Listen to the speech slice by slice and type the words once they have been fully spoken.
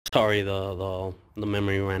Sorry, the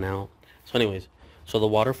memory ran out. So anyways, so the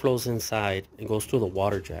water flows inside. It goes through the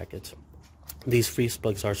water jackets. These freeze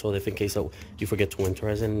plugs are so if in case that you forget to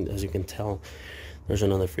winterize it. And as you can tell, there's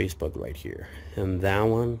another freeze plug right here, and that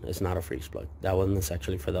one is not a freeze plug. That one is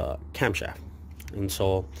actually for the camshaft, and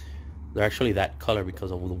so they're actually that color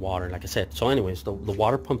because of the water, like I said. So anyways, the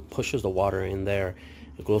water pump pushes the water in there.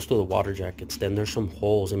 It goes through the water jackets. Then there's some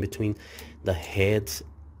holes in between the heads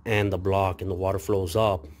and the block, and the water flows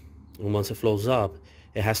up. And once it flows up,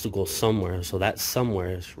 it has to go somewhere. So that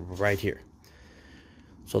somewhere is right here.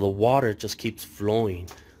 So the water just keeps flowing.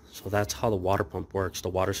 So that's how the water pump works. The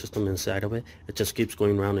water system inside of it, it just keeps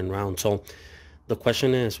going round and round. So the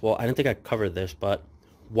question is, well, I didn't think I covered this, but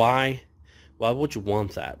why would you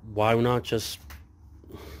want that? Why not just,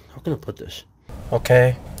 how can I put this?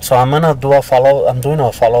 Okay, so I'm doing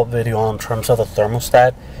a follow-up video in terms of the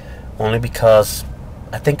thermostat, only because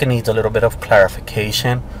I think it needs a little bit of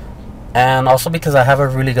clarification, and also because I have a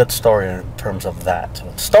really good story in terms of that.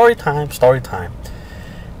 So story time.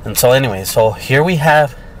 And so anyway, so here we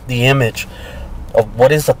have the image of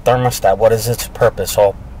what is the thermostat, what is its purpose.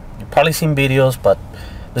 So you've probably seen videos, but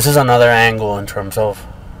this is another angle in terms of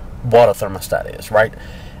what a thermostat is, right?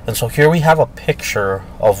 And so here we have a picture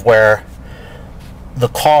of where the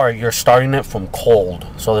car, you're starting it from cold.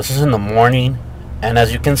 So this is in the morning, and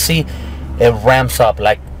as you can see, it ramps up.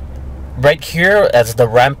 Like right here, as the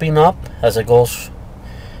ramping up, as it goes,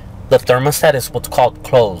 the thermostat is what's called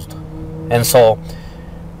closed. And so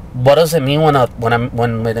what does it mean when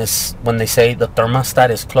they say the thermostat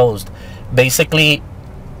is closed? Basically,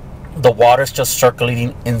 the water is just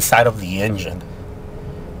circulating inside of the engine,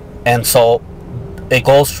 and so it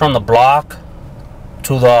goes from the block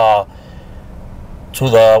to the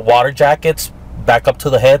water jackets, back up to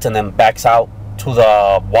the heads, and then backs out to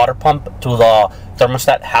the water pump, to the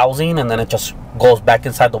thermostat housing, and then it just goes back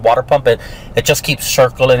inside the water pump. It just keeps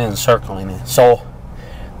circling and circling it. So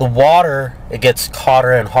the water, it gets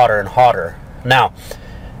hotter and hotter and hotter. Now,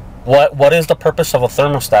 what is the purpose of a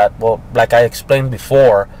thermostat? Well, like I explained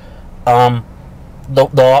before,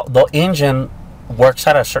 the engine works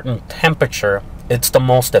at a certain temperature. It's the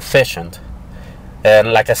most efficient,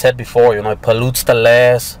 and like I said before, it pollutes the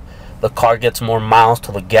less, the car gets more miles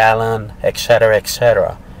to the gallon, etc.,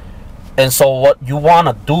 etc. And so what you want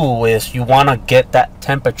to do is you want to get that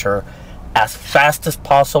temperature as fast as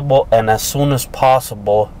possible and as soon as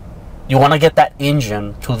possible. You want to get that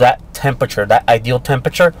engine to that temperature, that ideal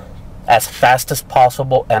temperature, as fast as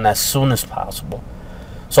possible and as soon as possible.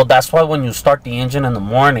 So that's why when you start the engine in the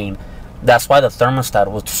morning, that's why the thermostat,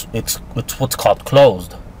 it's what's called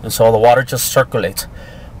closed. And so the water just circulates.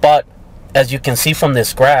 But as you can see from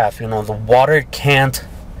this graph, the water can't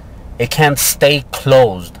stay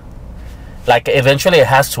closed. Like eventually it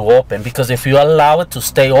has to open, because if you allow it to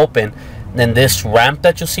stay open, then this ramp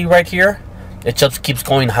that you see right here, it just keeps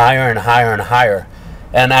going higher and higher and higher,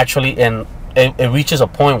 and actually it reaches a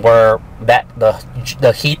point where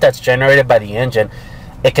the heat that's generated by the engine,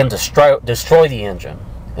 it can destroy the engine.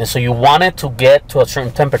 And so you want it to get to a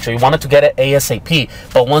certain temperature, you want it to get it ASAP,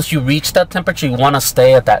 but once you reach that temperature, you want to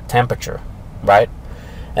stay at that temperature, right?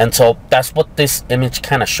 And so that's what this image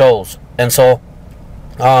kind of shows. And so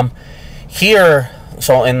here,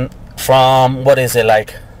 so from what is it,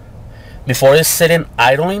 like before it's sitting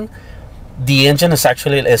idling, the engine is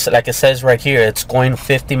actually, like it says right here, it's going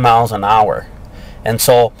 50 miles an hour. And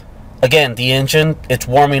so again, the engine, it's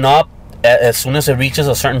warming up. As soon as it reaches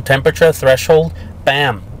a certain temperature threshold,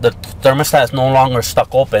 bam, the thermostat is no longer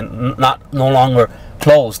stuck open, no longer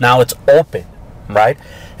closed. Now it's open, right?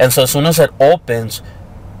 And so as soon as it opens,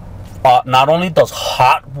 not only does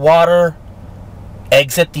hot water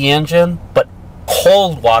exit the engine, but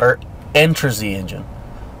cold water enters the engine.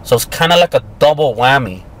 So it's kind of like a double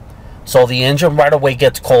whammy. So the engine right away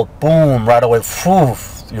gets cold, boom, right away,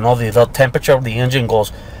 poof, the temperature of the engine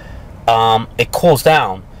goes, it cools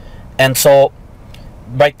down. And so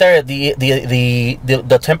right there,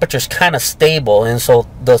 the temperature is kind of stable, and so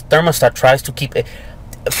the thermostat tries to keep it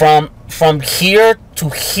from here to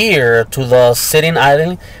the sitting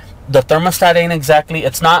idling. The thermostat ain't exactly,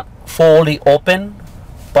 it's not fully open,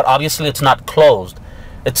 but obviously it's not closed.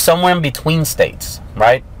 It's somewhere in between states,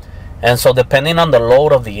 right? And so depending on the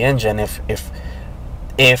load of the engine, if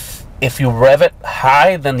you rev it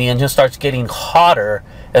high, then the engine starts getting hotter,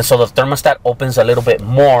 and so the thermostat opens a little bit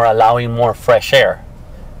more, allowing more fresh air.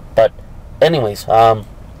 But anyways, and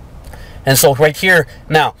so right here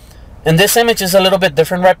now, and this image is a little bit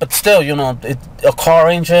different, right? But still, a car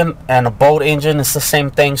engine and a boat engine is the same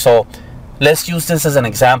thing. So let's use this as an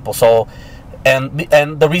example. So and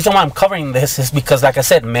the reason why I'm covering this is because, like I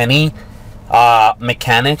said, many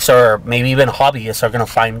mechanics or maybe even hobbyists are going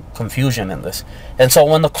to find confusion in this. And so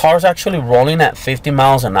when the car's actually rolling at 50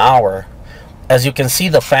 miles an hour, as you can see,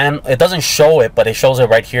 the fan, it doesn't show it, but it shows it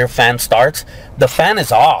right here. Fan starts. The fan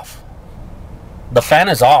is off. The fan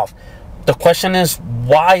is off. The question is,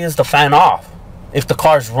 why is the fan off if the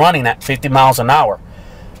car is running at 50 miles an hour?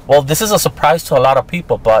 Well, this is a surprise to a lot of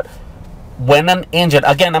people, but when an engine,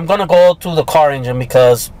 again, I'm going to go to the car engine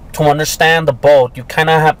because to understand the boat, you kind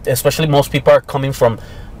of have, especially most people are coming from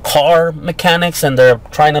car mechanics and they're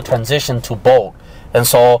trying to transition to boat. And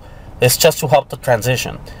so it's just to help the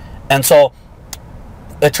transition. And so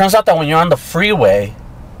it turns out that when you're on the freeway,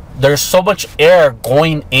 there's so much air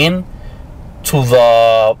going in to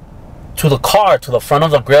the car, to the front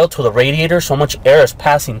of the grill, to the radiator, so much air is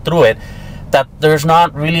passing through it that there's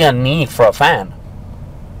not really a need for a fan.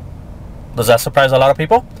 Does that surprise a lot of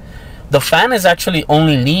people? The fan is actually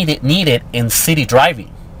only needed in city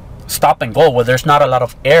driving, stop and go, where there's not a lot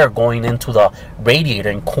of air going into the radiator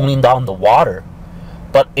and cooling down the water.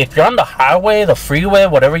 But if you're on the highway, the freeway,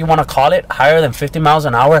 whatever you want to call it, higher than 50 miles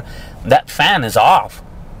an hour, that fan is off.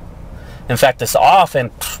 In fact, it's off,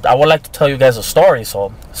 and I would like to tell you guys a story.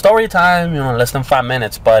 So, story time, less than 5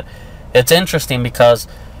 minutes, but it's interesting because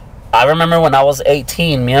I remember when I was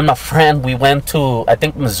 18, me and my friend, we went to, I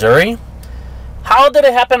think, Missouri. How did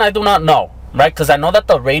it happen? I do not know, right? Because I know that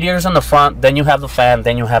the radiator's in the front, then you have the fan,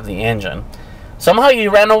 then you have the engine. Somehow you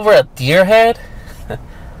ran over a deer head,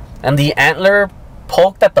 and the antler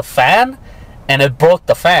poked at the fan, and it broke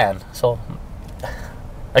the fan. So,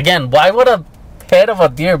 again, why would a head of a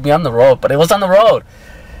deer be on the road? But it was on the road.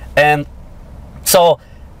 And so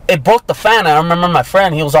it broke the fan. I remember my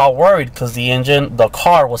friend, he was all worried because the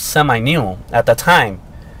car was semi-new at the time.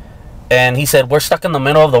 And he said, we're stuck in the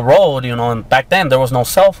middle of the road, and back then there was no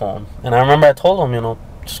cell phone. And I remember I told him,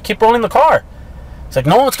 just keep rolling the car. He's like,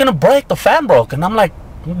 no, it's going to break. The fan broke. And I'm like,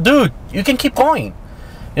 dude, you can keep going.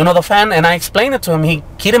 The fan, and I explained it to him. He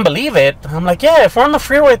didn't believe it. I'm like, yeah, if we're on the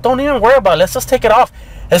freeway, don't even worry about it. Let's just take it off.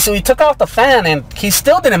 And so he took off the fan, and he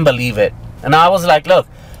still didn't believe it. And I was like, look,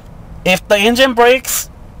 if the engine breaks,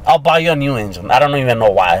 I'll buy you a new engine. I don't even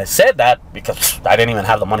know why I said that, because I didn't even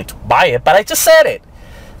have the money to buy it, but I just said it.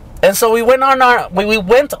 And so we went on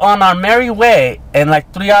our merry way, and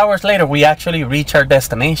like 3 hours later, we actually reached our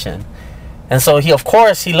destination. And so he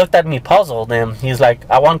looked at me puzzled, and he's like,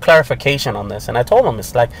 I want clarification on this. And I told him,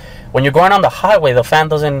 it's like, when you're going on the highway, the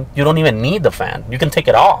fan you don't even need the fan. You can take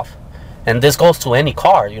it off. And this goes to any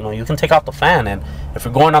car, you can take off the fan. And if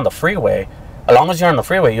you're going on the freeway, as long as you're on the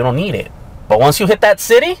freeway, you don't need it. But once you hit that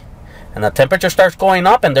city, and the temperature starts going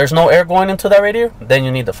up, and there's no air going into that radiator, then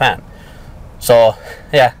you need the fan. So,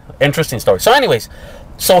 yeah, interesting story. So anyways,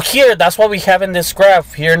 so here, that's what we have in this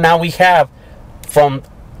graph. Here now we have from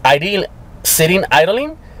sitting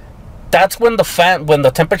idling, that's when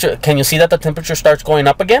the temperature, can you see that the temperature starts going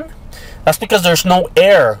up again? That's because there's no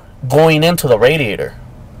air going into the radiator.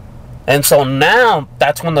 And so now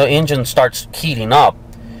that's when the engine starts heating up.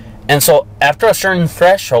 And so after a certain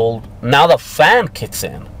threshold, now the fan kicks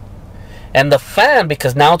in. And the fan,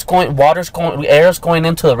 because now it's air is going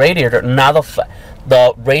into the radiator. Now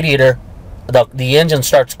the radiator, the engine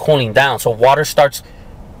starts cooling down. So water starts,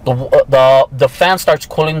 the fan starts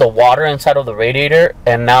cooling the water inside of the radiator.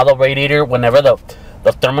 And now the radiator, whenever the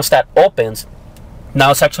thermostat opens,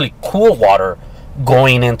 now it's actually cool water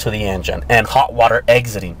going into the engine and hot water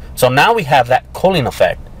exiting. So now we have that cooling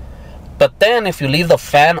effect. But then if you leave the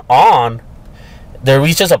fan on, there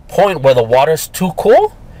reaches a point where the water is too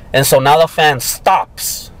cool. And so now the fan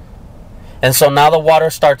stops. And so now the water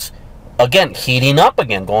starts, again, heating up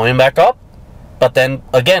again, going back up. But then,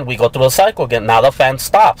 again, we go through the cycle again. Now the fan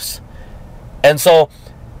stops. And so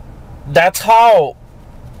that's how,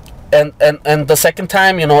 and the second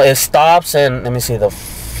time, it stops. And let me see,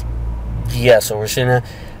 so we're seeing it.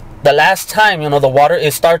 The last time, the water,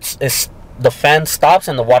 the fan stops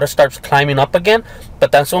and the water starts climbing up again.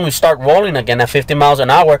 But that's when we start rolling again at 50 miles an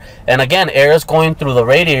hour. And again, air is going through the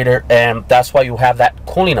radiator, and that's why you have that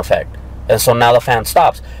cooling effect. And so now the fan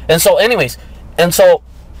stops. And so anyways, I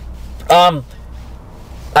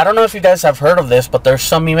don't know if you guys have heard of this, but there's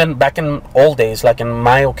some, even back in old days, like in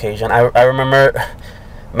my occasion, I remember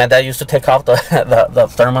my dad used to take off the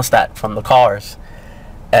thermostat from the cars.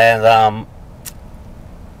 And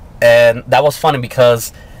that was funny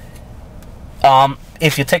because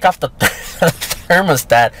if you take off the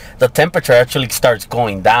thermostat, the temperature actually starts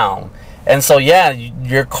going down. And so yeah,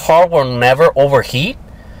 your car will never overheat,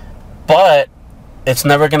 but it's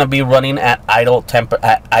never going to be running at idle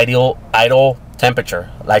temperature.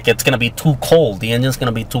 Like, it's going to be too cold. The engine's going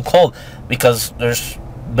to be too cold because there's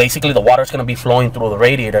basically the water's going to be flowing through the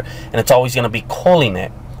radiator, and it's always going to be cooling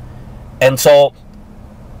it. And so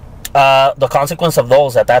the consequence of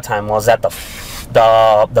those at that time was that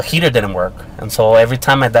the heater didn't work. And so every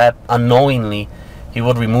time my dad unknowingly, he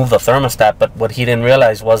would remove the thermostat, but what he didn't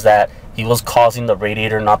realize was that he was causing the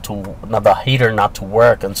heater not to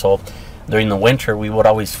work. And so during the winter, we would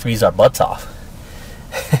always freeze our butts off.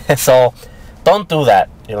 So don't do that,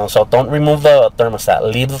 you know. So don't remove the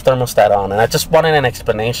thermostat, leave the thermostat on. And I just wanted an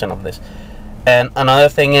explanation of this. And another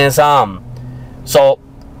thing is, so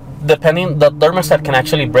depending, the thermostat can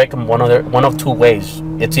actually break in one of two ways.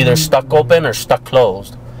 It's either stuck open or stuck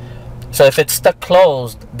closed. So if it's stuck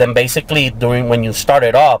closed, then basically when you start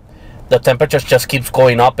it up, the temperature just keeps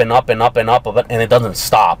going up and up and up and up, and it doesn't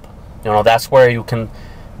stop. You know, that's where you can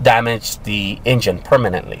damage the engine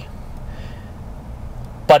permanently.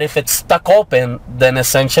 But if it's stuck open, then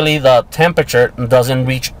essentially the temperature doesn't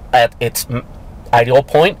reach at its ideal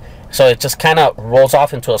point, so it just kind of rolls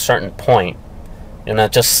off into a certain point. You know,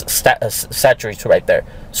 it just saturates right there.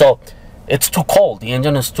 So it's too cold. The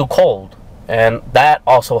engine is too cold. And that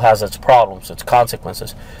also has its problems, its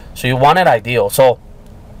consequences. So you want it ideal. So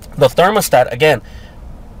the thermostat, again,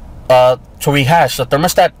 to rehash, the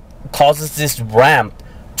thermostat causes this ramp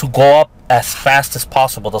to go up as fast as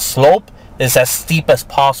possible. The slope is as steep as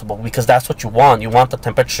possible because that's what you want. You want the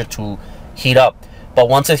temperature to heat up. But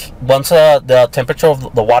once the temperature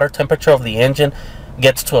of the water temperature of the engine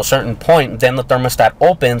gets to a certain point, then the thermostat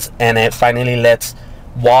opens and it finally lets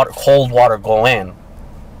cold water go in,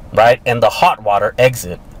 right, and the hot water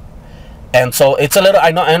exit. And so it's a little,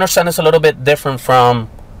 I understand it's a little bit different from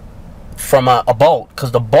a boat,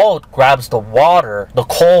 because the boat grabs the water, the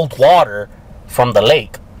cold water from the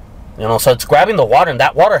lake, you know. So it's grabbing the water, and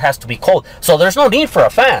that water has to be cold. So there's no need for a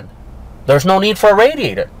fan, there's no need for a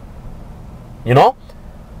radiator, you know.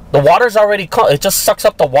 The water's already cold. It just sucks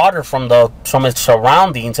up the water from its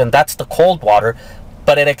surroundings, and that's the cold water,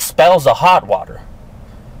 but it expels the hot water.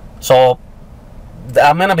 So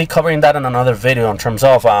I'm going to be covering that in another video in terms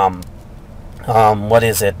of what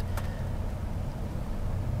is it?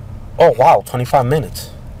 Oh wow, 25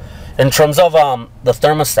 minutes. In terms of the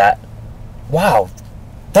thermostat. Wow,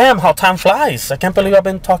 damn, how time flies. I can't believe I've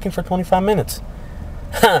been talking for 25 minutes.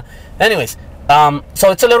 Anyways,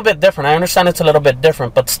 so it's a little bit different. I understand it's a little bit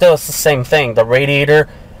different, but still it's the same thing. The radiator,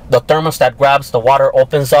 the thermostat grabs the water,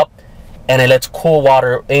 opens up, and it lets cool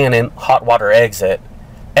water in and hot water exit.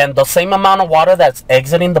 And the same amount of water that's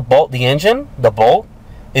exiting the engine,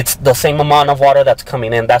 it's the same amount of water that's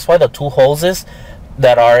coming in. That's why the two hoses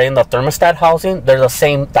that are in the thermostat housing, they're the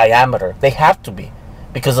same diameter. They have to be,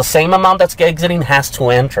 because the same amount that's exiting has to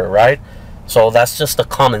enter, right? So that's just the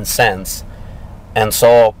common sense. And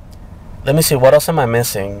so let me see, what else am I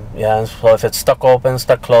missing? Yeah, so if it's stuck open,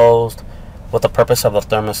 stuck closed, what the purpose of the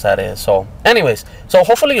thermostat is. So anyways, so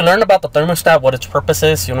hopefully you learned about the thermostat, what its purpose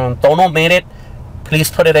is. You know, don't omit it. Please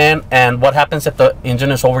put it in. And what happens if the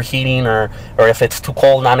engine is overheating, or if it's too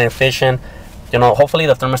cold, not efficient. You know, hopefully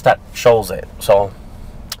the thermostat shows it. So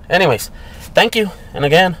anyways, thank you, and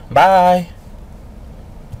again, bye.